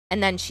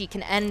and then she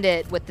can end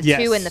it with the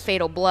 2 in the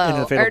fatal blow.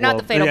 Not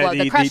the fatal blow,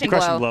 the crushing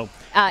blow.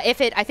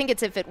 If it, I think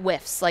it's if it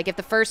whiffs. Like if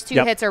the first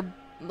 2 hits are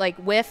like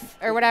whiff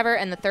or whatever,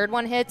 and the third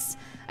one hits,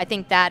 I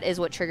think that is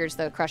what triggers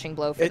the crushing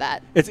blow for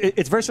that.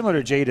 It's very similar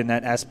to Jade in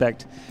that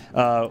aspect.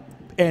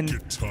 And,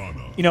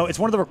 you know, it's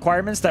one of the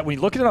requirements that when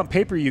you look at it on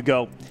paper, you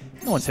go,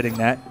 no one's hitting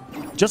that.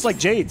 Just like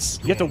Jade's.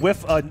 You have to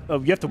whiff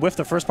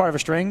the first part of a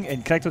string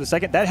and connect with the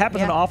second. That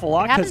happens an awful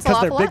lot because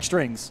they're big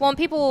strings. Well, and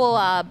people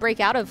will break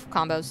out of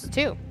combos,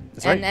 too.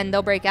 That's right. And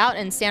they'll break out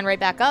and stand right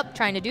back up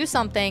trying to do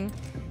something,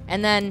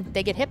 and then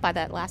they get hit by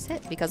that last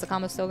hit because the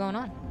combo's still going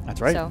on. That's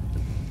right. So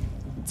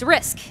it's a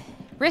risk.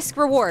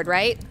 Risk-reward,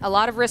 right? A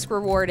lot of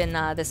risk-reward in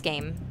this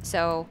game.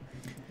 So.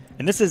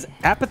 And this is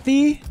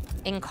Apathy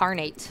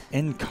Incarnate.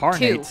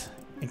 2.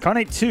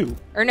 Incarnate 2.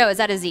 Or no, is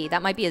that a Z?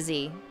 That might be a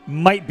Z.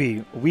 Might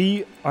be.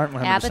 We aren't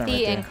 100%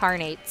 Apathy right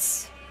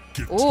Incarnates.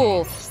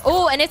 Ooh.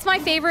 Oh, and it's my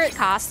favorite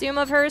costume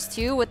of hers,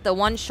 too, with the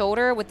one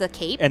shoulder with the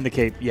cape. And the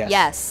cape, yes.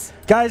 Yes.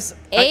 Guys.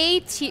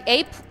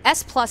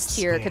 S+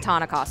 tier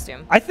katana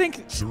costume. I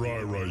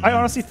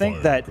honestly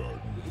think that.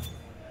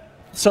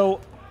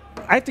 So,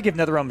 I have to give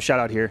NetherRealm a shout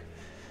out here.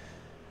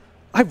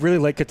 I really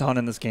like Katana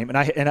in this game, and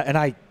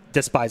I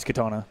despise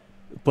Katana,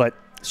 but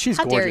she's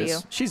gorgeous. Dare you?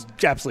 She's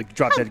absolutely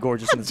drop dead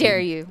gorgeous in this game. How dare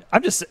you?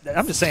 I'm just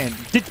saying.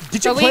 Did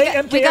you play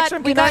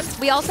MKX?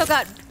 We also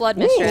got Blood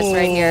Mistress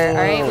right here. All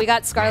right, we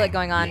got Scarlet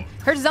going on.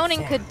 Her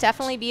zoning could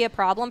definitely be a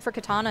problem for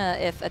Katana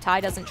if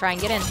Atai doesn't try and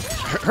get in.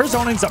 Her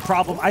zoning's a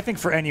problem, I think,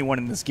 for anyone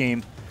in this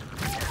game.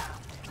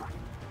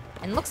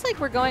 And looks like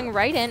we're going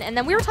right in. And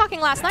then we were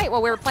talking last night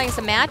while we were playing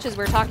some matches.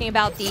 We were talking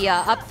about the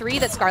up 3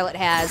 that Scarlet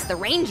has, the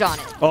range on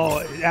it.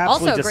 Oh, absolutely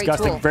also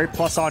disgusting. Very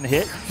plus on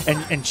hit.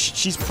 And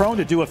she's prone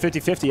to do a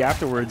 50-50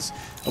 afterwards.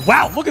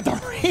 Wow, look at the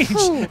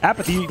range.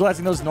 Apathy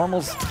utilizing those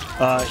normals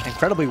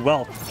incredibly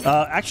well.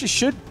 Actually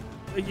should,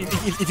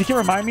 if you can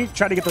remind me,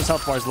 try to get those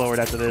health bars lowered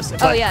after this.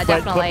 Oh, yeah,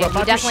 definitely.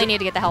 We definitely need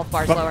to get the health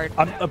bars lowered.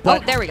 Oh,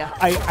 there we go.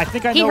 I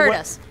think I know. He heard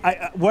us.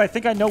 I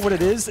think I know what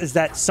it is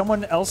that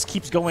someone else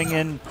keeps going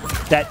in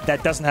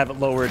that doesn't have it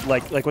lowered,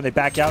 like when they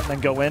back out and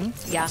then go in.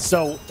 Yeah.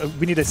 So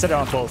we need to set it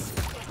on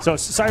both. So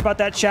sorry about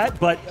that, chat,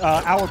 but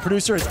our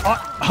producer is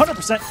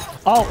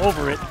 100% all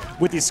over it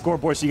with these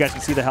scoreboards so you guys can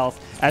see the health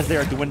as they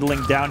are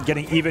dwindling down,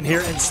 getting even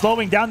here and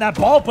slowing down that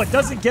ball, but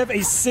doesn't give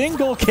a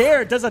single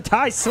care. Does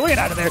Atai swing it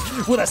out of there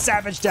with a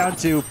savage down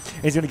 2.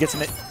 He's going to get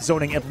some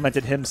zoning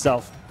implemented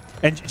himself.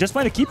 And just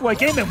playing a keep away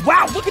game, and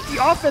wow, look at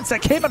the offense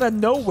that came out of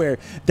nowhere.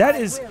 That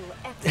is...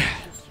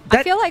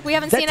 I feel like we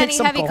haven't seen any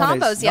heavy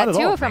combos yet,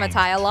 too, from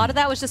Atai. A lot of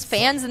that was just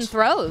fans and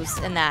throws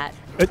in that.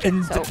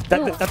 And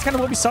that's kind of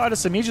what we saw at a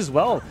Samij as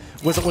well,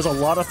 was a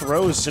lot of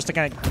throws just to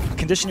kind of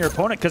condition your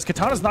opponent, because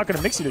Katana's not going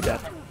to mix you to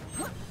death.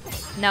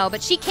 No,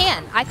 but she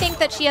can. I think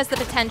that she has the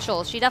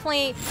potential. She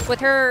definitely, with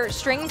her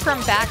string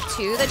from back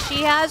 2 that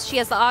she has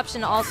the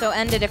option to also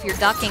end it if you're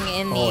ducking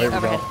in the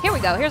overhead. Here we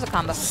go. Here's a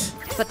combo.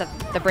 Put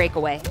the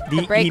breakaway.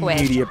 The breakaway.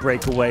 Immediate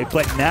breakaway.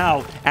 But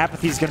now,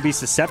 Apathy is going to be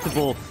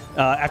susceptible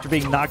after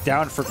being knocked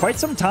down for quite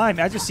some time.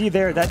 As you see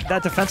there,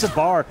 that defensive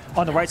bar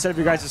on the right side of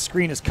your guys'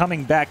 screen is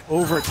coming back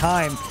over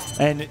time.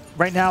 And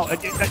right now,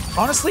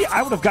 honestly,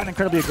 I would have gotten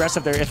incredibly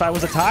aggressive there if I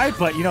was Atai,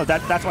 but you know,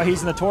 that's why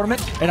he's in the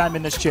tournament and I'm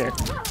in this chair.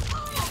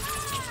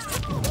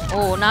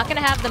 Oh, not going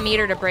to have the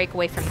meter to break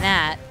away from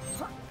that.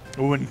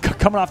 Ooh, and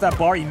coming off that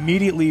bar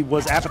immediately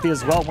was Apathy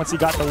as well once he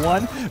got the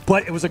 1.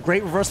 But it was a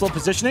great reversal of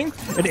positioning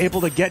and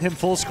able to get him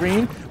full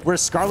screen, where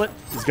Scarlet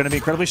is going to be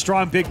incredibly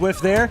strong. Big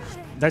whiff there.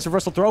 Nice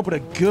reversal throw, but a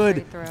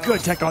good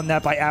tech on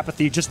that by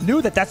Apathy. Just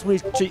knew that's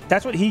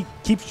what he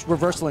keeps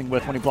reversaling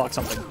with when he blocks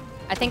something.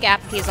 I think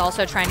Apathy is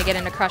also trying to get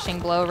into crushing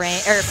blow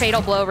range, or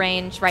fatal blow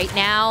range right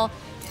now.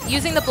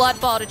 Using the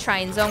blood ball to try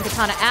and zone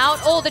Katana out.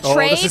 Oh, the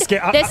trade!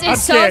 This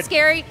is so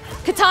scary.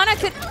 Katana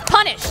could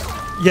punish.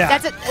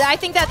 Yeah. I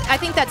think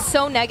that's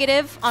so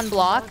negative on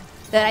block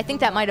that I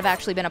think that might have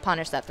actually been a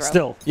punish, that throw.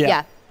 Still,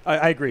 yeah.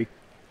 I agree.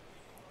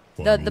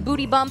 The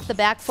booty bump, the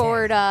back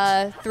forward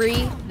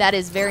 3, that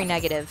is very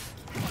negative.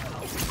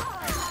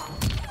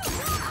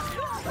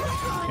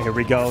 Here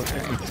we go.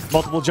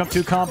 Multiple jump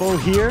 2 combo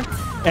here.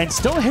 And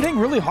still hitting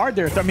really hard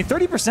there. I mean,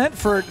 30%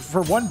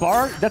 for 1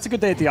 bar, that's a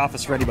good day at the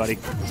office for anybody.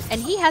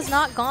 And he has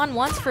not gone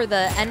once for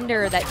the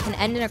ender that can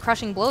end in a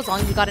crushing blow as long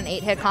as you got an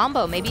 8-hit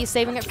combo. Maybe he's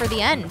saving it for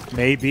the end.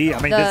 Maybe.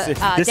 I mean,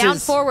 this down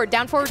forward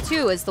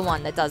 2 is the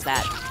one that does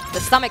that. The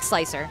stomach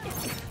slicer.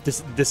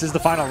 This is the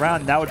final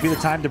round. Now would be the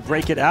time to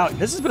break it out.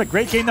 This has been a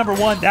great game number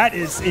 1. That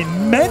is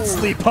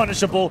immensely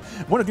punishable.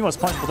 One of the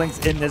most punishable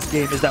things in this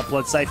game is that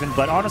blood siphon.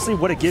 But honestly,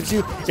 what it gives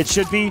you, it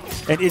should be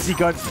an easy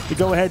gun to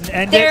go ahead and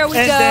end there it. We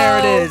go. There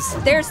it is.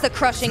 There's the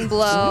crushing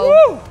blow.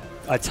 Woo!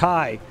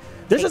 Atai.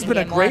 This has been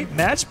a great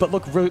match, but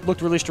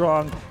looked really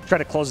strong. Try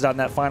to close it out in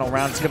that final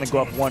round. It's going to go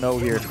up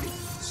 1-0 here.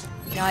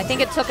 No, I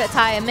think it took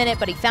Atai a minute,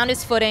 but he found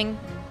his footing,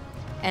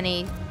 and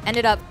he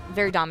ended up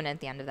very dominant at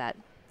the end of that.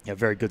 Yeah,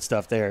 very good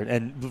stuff there.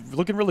 And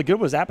looking really good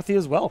was Apathy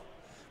as well.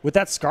 with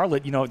that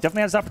Scarlet, you know,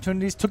 definitely has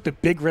opportunities, took the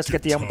big risk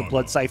at the end with the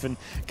Blood Siphon,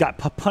 got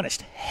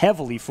punished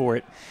heavily for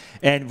it,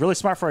 and really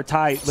smart for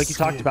Atai, like you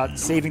talked about,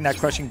 saving that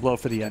crushing blow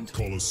for the end.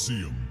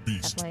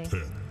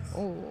 Definitely.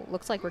 Oh,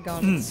 looks like we're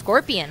going with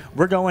Scorpion.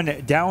 We're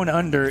going down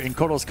under in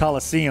Kotal's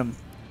Coliseum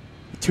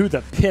to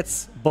the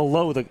pits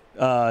below the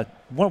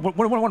one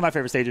of my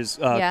favorite stages,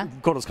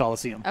 Kotal's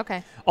Coliseum.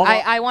 Okay.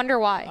 I wonder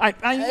why.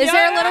 Is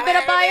there a little bit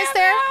of bias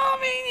there?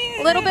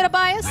 A little bit of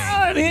bias?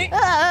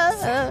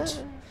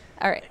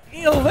 All right.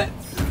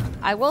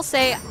 I will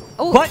say,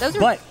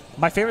 but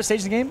my favorite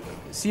stage in the game,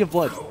 Sea of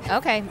Blood.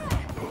 Okay.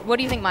 What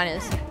do you think mine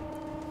is?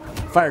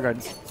 Fire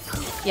Gardens.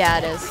 Yeah,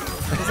 it is.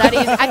 Is that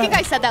easy? I think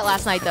I said that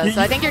last night, though,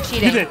 so I think you're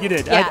cheating. You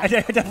did. Yeah. I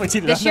definitely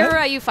cheated. The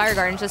Shiryu Fire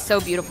Garden is just so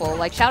beautiful.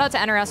 Like, shout out to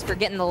NRS for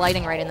getting the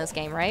lighting right in this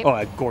game, right?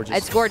 Oh, gorgeous.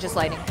 It's gorgeous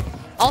lighting.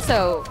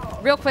 Also,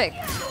 real quick,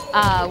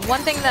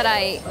 one thing that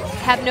I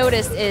have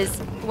noticed is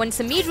when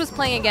Samij was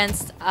playing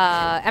against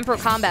Emperor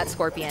Combat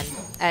Scorpion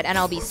at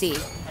NLBC,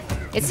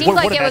 it seemed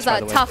like it was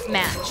a tough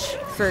match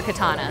for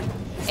Katana.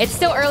 It's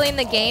still early in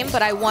the game,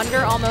 but I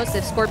wonder almost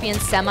if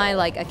Scorpion's semi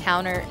like a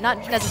counter, not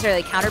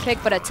necessarily a counter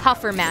pick, but a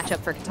tougher matchup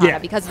for Katana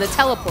because of the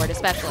teleport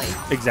especially.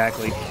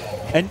 Exactly.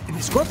 And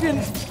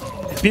Scorpion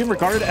being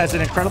regarded as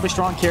an incredibly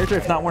strong character,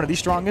 if not one of the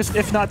strongest,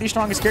 if not the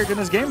strongest character in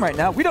this game right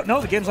now. We don't know.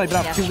 The game's only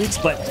been out for 2 weeks,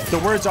 but the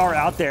words are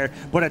out there.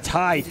 But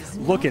Atai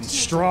looking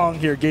strong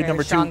here, game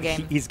number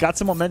 2. He's got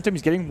some momentum.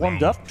 He's getting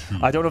warmed up.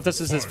 I don't know if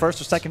this is his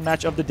first or second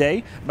match of the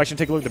day. I'm actually going to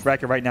take a look at the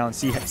bracket right now and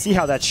see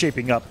how that's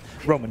shaping up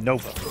Roman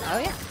Nova. Oh,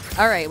 yeah.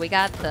 All right, we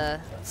got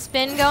the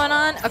spin going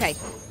on. Okay,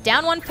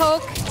 down 1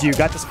 poke. Do you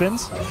got the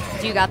spins?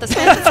 Do you got the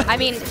spins? I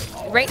mean,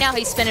 right now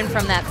he's spinning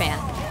from that fan.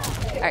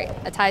 All right,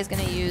 Atai's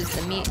going to use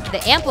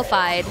the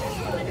amplified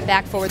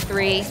back forward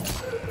 3.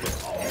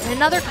 And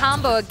another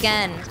combo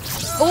again.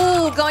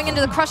 Oh, going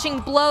into the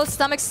crushing blow,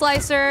 stomach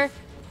slicer.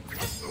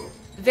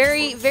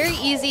 Very, very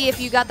easy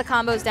if you got the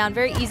combos down.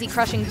 Very easy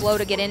crushing blow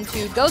to get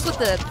into. Goes with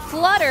the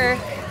flutter.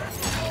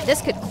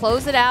 This could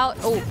close it out.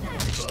 Oh.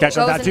 Catch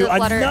on that too.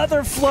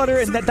 Another flutter,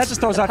 and that just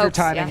throws off your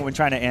timing when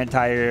trying to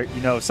anti-air.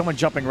 You know, someone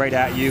jumping right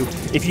at you.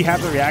 If you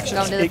have the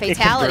reactions, it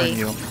can burn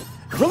you.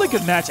 Really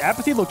good match.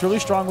 Apathy looked really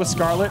strong with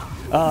Scarlet.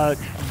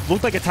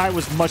 Looked like Atai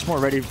was much more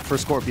ready for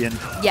Scorpion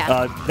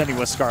than he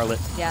was Scarlet.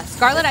 Yeah,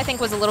 Scarlet I think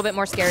was a little bit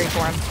more scary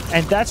for him.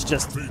 And that's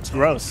just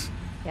gross.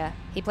 Yeah,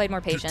 he played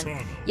more patient.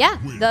 Yeah,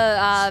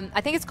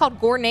 I think it's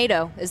called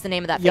Gornado is the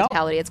name of that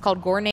fatality. It's called Gornado.